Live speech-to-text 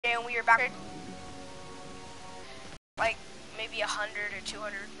when we were back, like maybe 100 or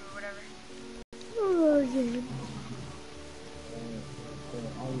 200 or whatever. Oh, yeah.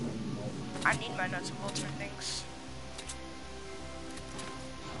 I need my nuts and bolts for things.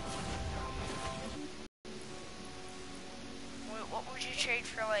 What would you trade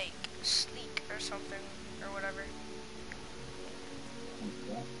for, like, sleek or something, or whatever?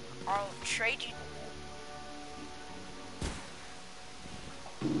 I'll trade you.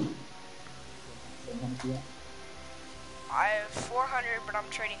 I have 400, but I'm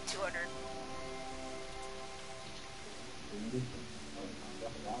trading 200.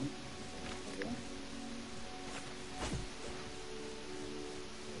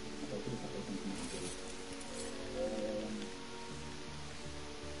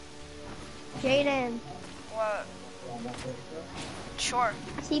 Jaden. What? Sure.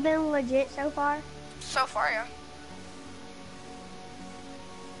 Has he been legit so far? So far, yeah.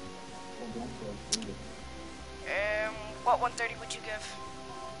 What 130 would you give?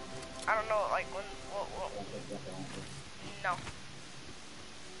 I don't know, like, what? No.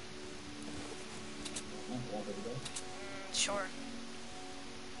 Sure.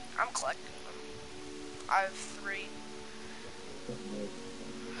 I'm collecting them. I have 3.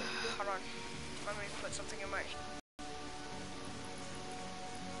 Hold on. Let me put something in my...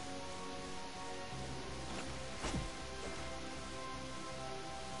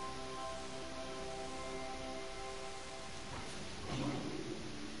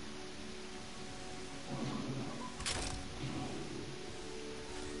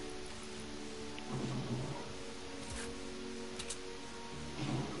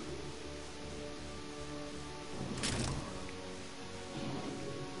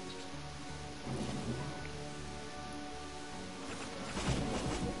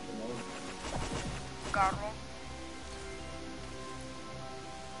 Garro.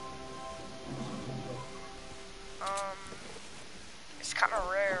 It's kind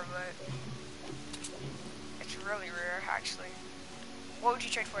of rare, but it's really rare, actually. What would you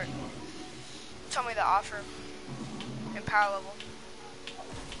trade for it? Tell me the offer and power level.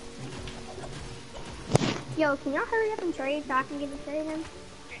 Yo, can y'all hurry up and trade so I can get the trade in?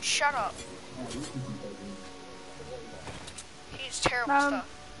 Dude, shut up. He's terrible stuff.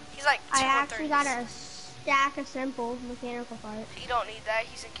 He's like 2 I actually 130s. got a stack of simple mechanical parts. You don't need that.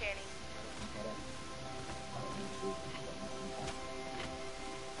 He's in canny.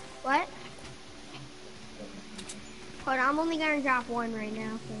 What? Hold on, I'm only gonna drop 1 right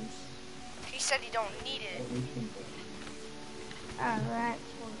now, cause... He said you don't need it. Oh, that's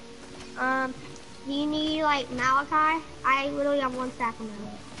one. Do you need, like, Malachi? I literally have 1 stack of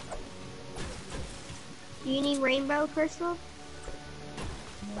Malachi. Do you need Rainbow Crystal?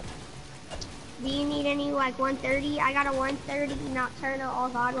 Do you need any, like, 130? I got a 130 Nocturnal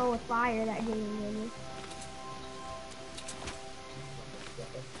All-God with fire that didn't give me.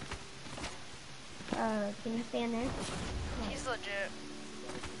 Can you stand there? He's legit.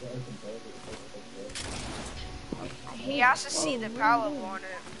 He has to see the power level on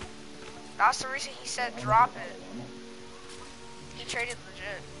it. That's the reason he said drop it. He traded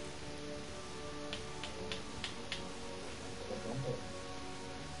legit.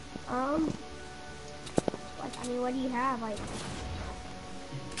 Like, I mean, what do you have? Like,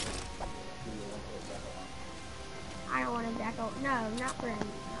 I don't want to back out. No, not for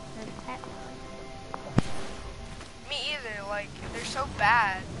pet. Me either, like, they're so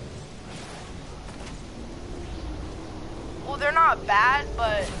bad. Well, they're not bad,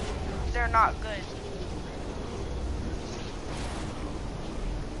 but they're not good.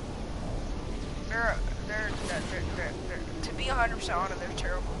 They're to be 100% honest, they're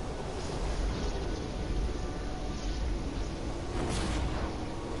terrible.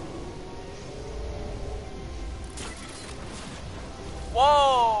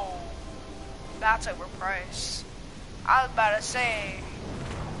 Whoa! That's overpriced. I was about to say,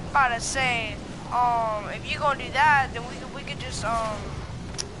 if you gonna do that, then we could just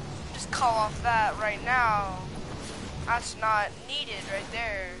call off that right now. That's not needed right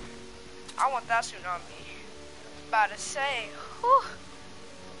there. I want that tsunami. About to say, whew.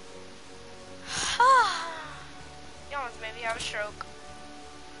 You almost made me have a stroke.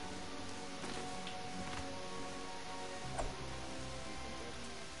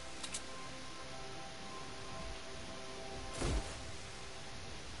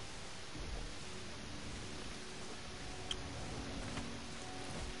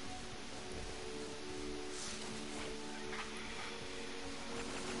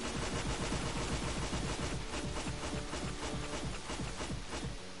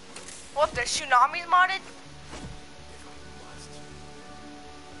 What, the tsunami's modded?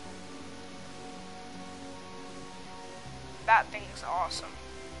 That thing is awesome.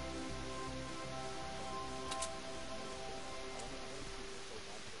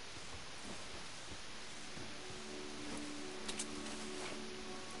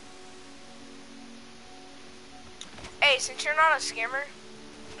 Hey, since you're not a scammer,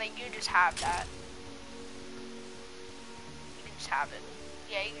 like you just have that. You can just have it.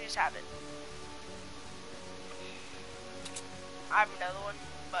 Yeah, you can just have it. I have another one,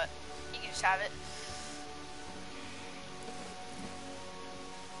 but you can just have it.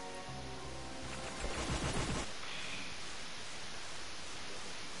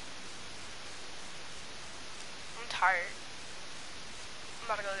 I'm tired. I'm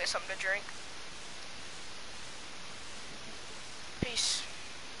about to go get something to drink. Peace.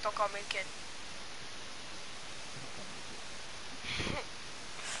 Don't call me a kid.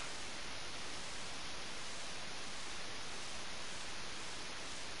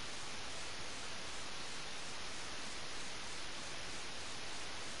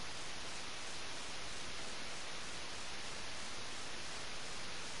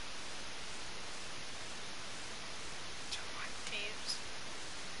 Thieves.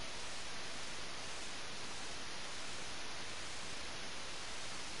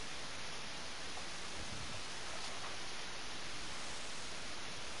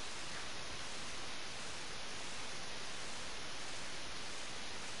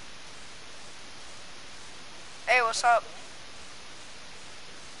 Hey, what's up?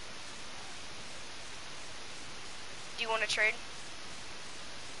 Do you want to trade?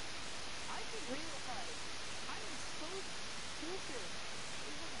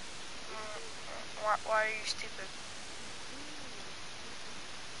 Why are you stupid?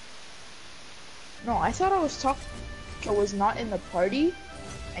 No, I thought I was talking. I was not in the party,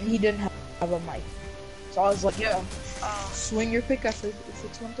 and he didn't have a mic. So I was like, yeah, Oh. swing your pick if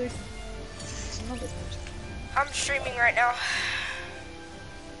it's 130. It's another person. I'm streaming right now.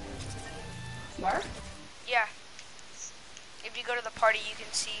 You are? Yeah. If you go to the party, you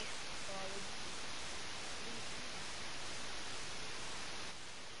can see.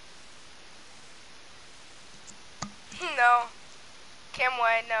 No.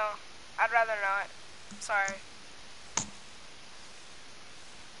 Camway, no. I'd rather not. Sorry.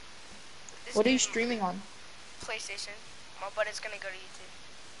 This What are you game, streaming on? PlayStation. But it's gonna go to YouTube.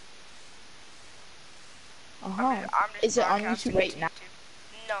 Uh-huh. I'm just Is it on broadcasting YouTube it right to now?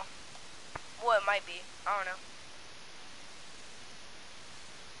 YouTube. No. Well, it might be. I don't know.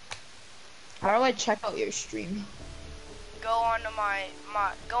 How do I check out your stream? Go on to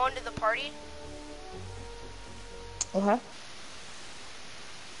go into the party. Uh-huh.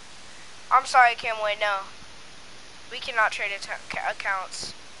 I'm sorry, Camway, no. We cannot trade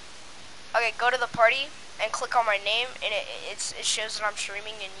accounts. Okay, go to the party and click on my name, and it shows that I'm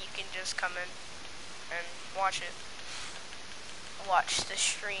streaming, and you can just come in and watch it. Watch the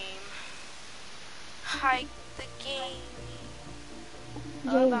stream. Hike the game.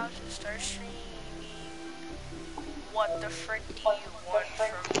 About to start streaming. What the frick do you want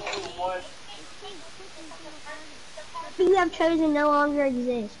from me? You have chosen no longer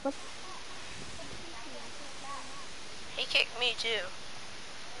exists. What? He kicked me too.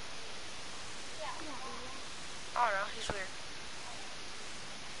 I don't know, he's weird.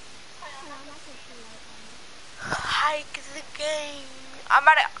 Hike the game. I'm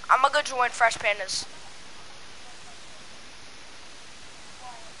gonna go join Fresh Pandas.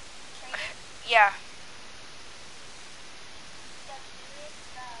 Yeah.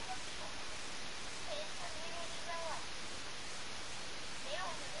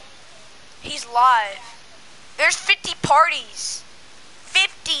 He's live. There's 50 parties.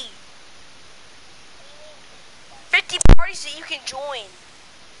 50. 50 parties that you can join.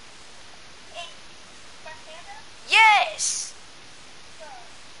 Yes.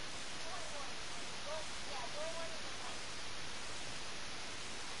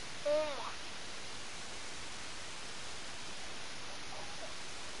 Oh my.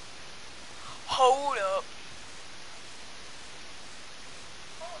 Hold up.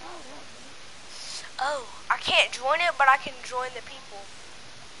 Oh, I can't join it, but I can join the people.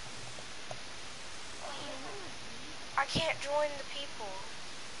 I can't join the people.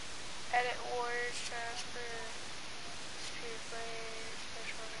 Edit words, transfer, speed phrase,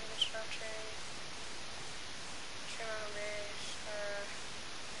 special instruction, channel list,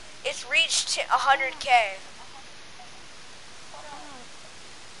 it's reached 100K.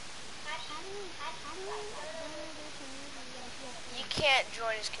 You can't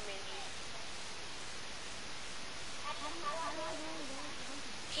join his community.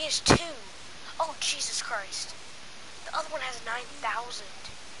 He has 2. Oh, Jesus Christ. The other one has 9,000.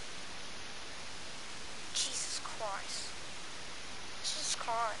 Jesus Christ.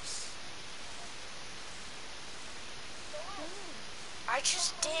 Nice. I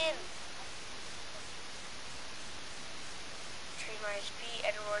just did. Trade my HP,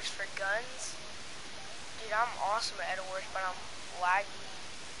 Edit Wars for guns. Dude, I'm awesome at Edit Wars, but I'm laggy.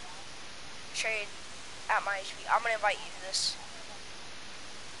 Trade at my HP. I'm gonna invite you to this.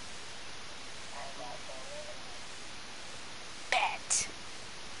 Bet.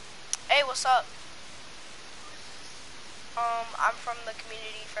 Hey, what's up? I'm from the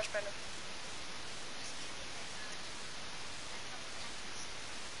community freshman.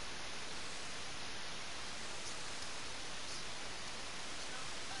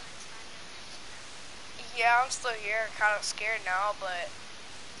 Yeah, I'm still here, kind of scared now, but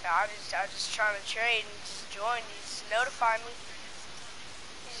I just trying to trade and just join. He just notified me.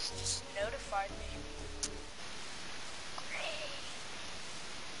 He just notified me. Great.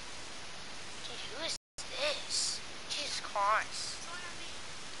 Dude, who is this? Jesus Christ.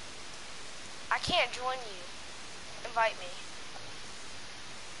 I can't join you. Invite me.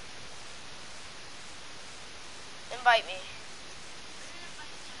 Invite me.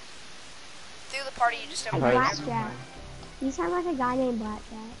 Through the party, you just Like invite me. Blackjack. You sound like a guy named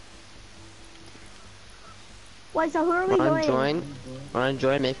Blackjack. Wait, so who are we joining? Wanna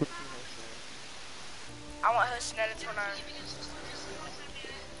join, make me. I want host and edits when I...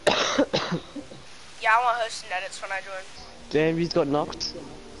 Yeah, I want host and edits when I join. Damn, he's got knocked.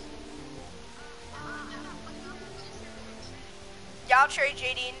 Yeah, I'll trade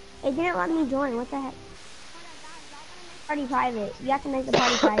JD. It didn't let me join. What the heck? Party private. You have to make the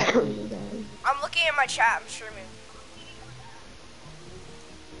party private for me to join. I'm looking at my chat. I'm streaming.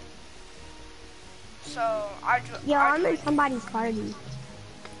 So, Yo, I'm in somebody's party.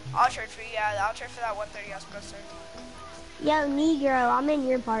 I'll trade for you. Yeah, I'll trade for that 130 I was supposed to. Yo, Negro, I'm in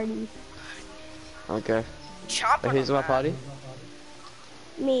your party. Okay. Chomp on Who's him, my man. party?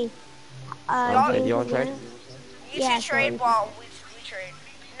 Me. Okay, James you wanna is trade? here. You Yeah, should trade so- while we trade.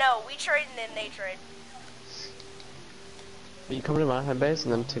 No, we trade and then they trade. You come to my home base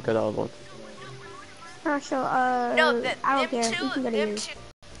and then take the other one. Oh, so, No, I don't them care. two, We can go to them yours. two.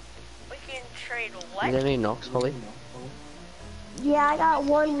 We can trade You what? have any knocks, Holly? Yeah, I got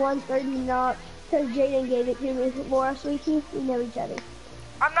 130 knock because Jaden gave it to me. Laura, Sweetie, we know each other.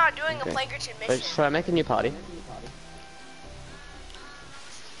 I'm not doing Okay. a Plankerton Wait, mission. should I make a new party?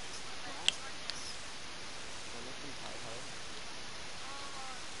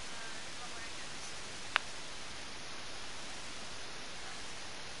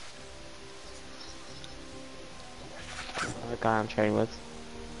 The guy I'm trading with.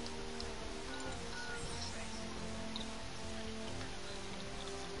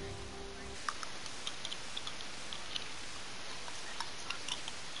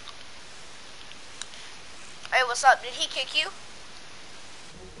 Hey, what's up? Did he kick you?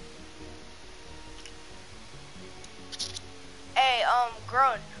 Hey,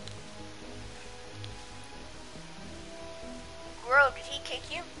 Grown. Grown, did he kick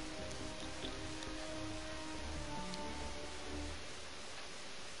you?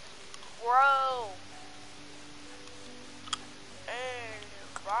 Grow.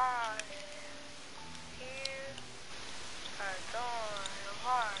 Anybody here? I don't know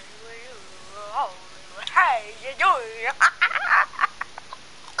why you. Oh, hey, you doing?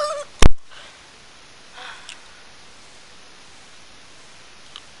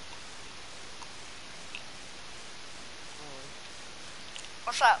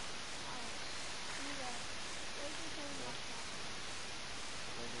 What's up?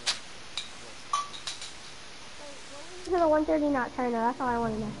 To the 130 not Turner, that's all I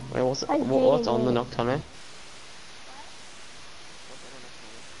want to know. Wait, what's That's what's Jaden on the Jaden. Nocturne?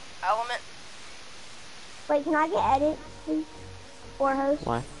 Element. Wait, can I get edit, please? Or host?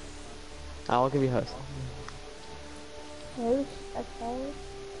 Why? I'll give you host. Host, okay.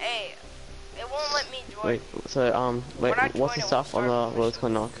 Hey, it won't let me join. Wait, so wait, When I what's join, the it will stuff on start the road to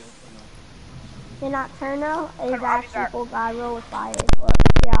knock? The Nocturno is I'll be actually back. full god roll with fire. Look,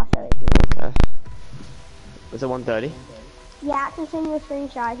 here, I'll show it to you. Okay. Is it 130? Yeah, I can send you a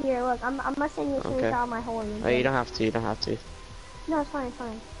screenshot. Here, look, I'm gonna send you a Okay. screenshot of my whole Oh, inventory. you don't have to. You don't have to. No, it's fine, it's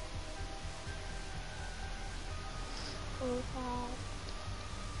fine. Screenshot.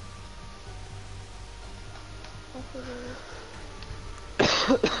 Messages.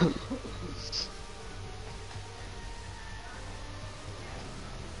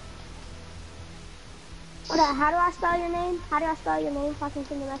 Hold on, how do I spell your name? How do I spell your name so I can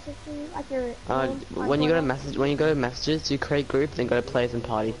send a message to you? Like your name? When you go to messages, you create group, then go to players and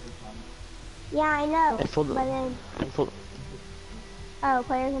party. Yeah, I know. And for the, But then, and for, oh,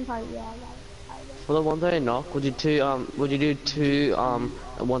 players and party. Yeah, I got it. For the 130 knock, would you do two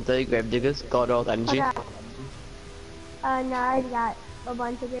 130 grave diggers, God Earth Energy? Okay. No, I already got a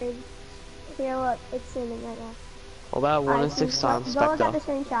bunch of grades. Here, look, it's sending right now. What about one Alright, and so six times go look at Spectre? the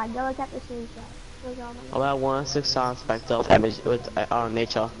screenshot. Go look at the screenshot. Look at all my What about one and six times Spectre with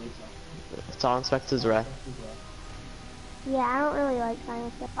nature? Silent Spectre's rare. Yeah, I don't really like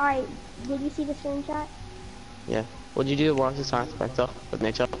science stuff. Alright, did you see the screenshot? Yeah. Would you do one and six times Spectre with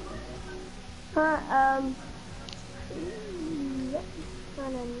nature? Huh, yep,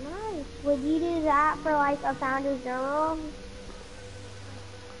 kinda nice. Would you do that for like a founder's journal?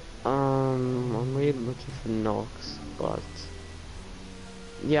 I'm really looking for knocks, but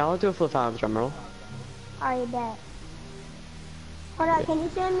yeah, I'll do it for the Founders General. Alright, bet. Hold up, Yeah. can you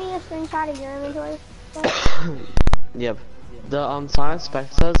send me a screenshot of your inventory? Yep. The Silent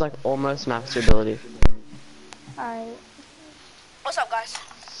Spectre is like almost max ability. Alright. What's up, guys?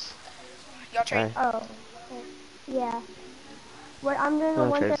 Y'all trade? Hey, Oh. Yeah. I'm doing a no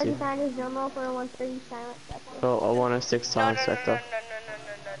trades 130 you. founder's journal for a 130 silent sector. Oh, a 106 No, no, Silent no, no, no, Spectre. no, no, no,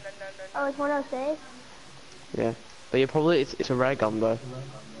 no, no, no, no, Oh, no. it's 106? Yeah. But you probably it's a rare gun though.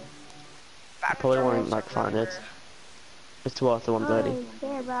 You Founders probably won't journals are like really find it. rare. It's worth the I don't 130. really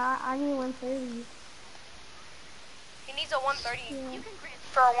care, but I need 130. He needs a 130. Yeah. You can grade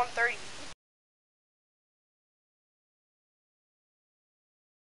for a 130.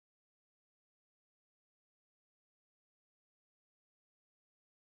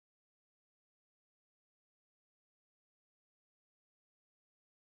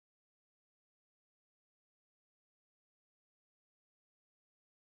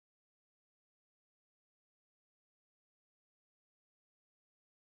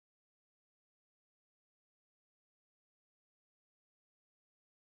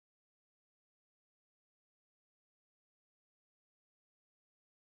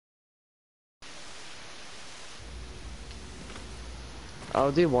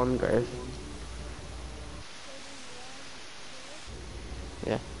 I'll do one grave.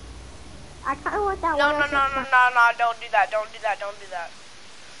 Yeah. I kind of want that No, no, no, 106 no, no, no, don't do that, don't do that, don't do that.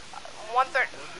 130.